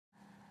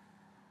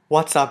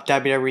What's up,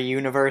 WWE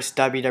Universe,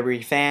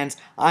 WWE fans?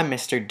 I'm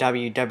Mr.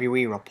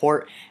 WWE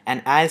Report,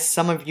 and as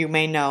some of you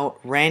may know,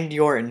 Randy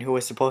Orton, who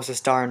was supposed to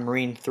star in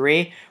Marine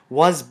 3,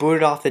 was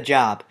booted off the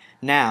job.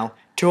 Now,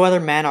 two other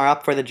men are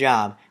up for the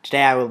job.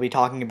 Today I will be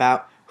talking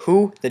about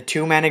who the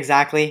two men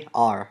exactly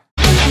are.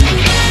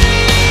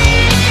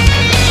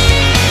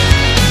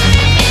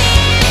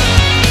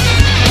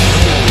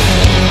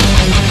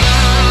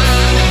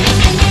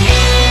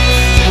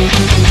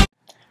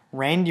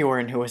 Randy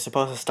Orton, who was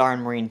supposed to star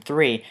in Marine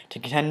 3 to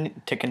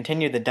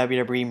continue the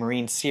WWE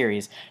Marine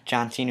series,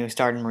 John Cena, who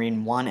starred in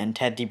Marine 1, and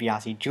Ted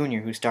DiBiase Jr.,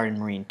 who starred in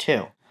Marine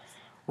 2.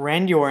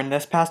 Randy Orton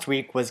this past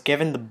week was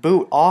given the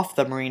boot off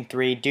the Marine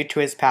 3 due to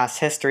his past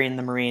history in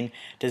the Marine,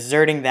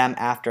 deserting them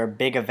after a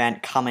big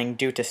event coming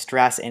due to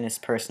stress in his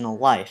personal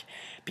life.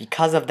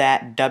 Because of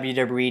that,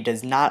 WWE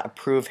does not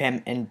approve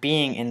him in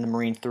being in the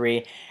Marine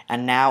 3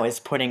 and now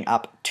is putting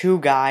up two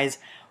guys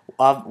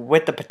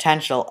with the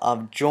potential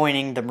of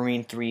joining the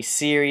Marine 3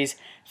 series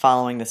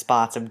following the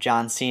spots of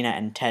John Cena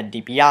and Ted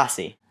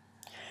DiBiase.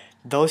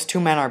 Those two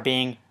men are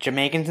being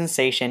Jamaican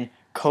sensation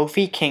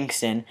Kofi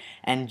Kingston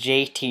and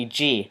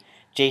JTG.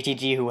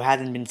 JTG, who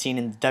hasn't been seen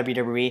in the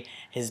WWE,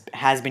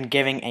 has been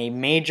given a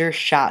major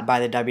shot by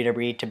the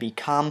WWE to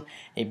become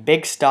a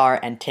big star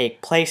and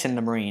take place in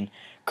the Marine.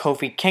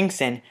 Kofi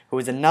Kingston, who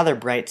is another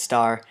bright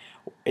star,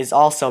 is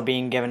also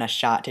being given a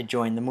shot to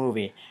join the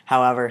movie.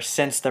 However,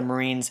 since the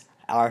Marines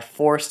are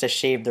forced to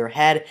shave their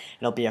head,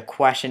 it'll be a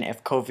question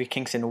if Kofi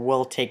Kingston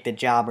will take the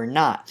job or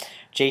not.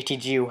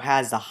 JTG, who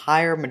has the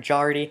higher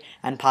majority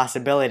and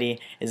possibility,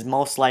 is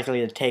most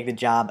likely to take the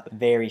job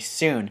very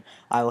soon.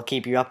 I will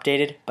keep you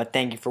updated, but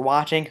thank you for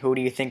watching. Who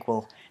do you think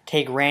will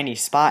take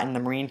Randy's spot in the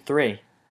Marine 3?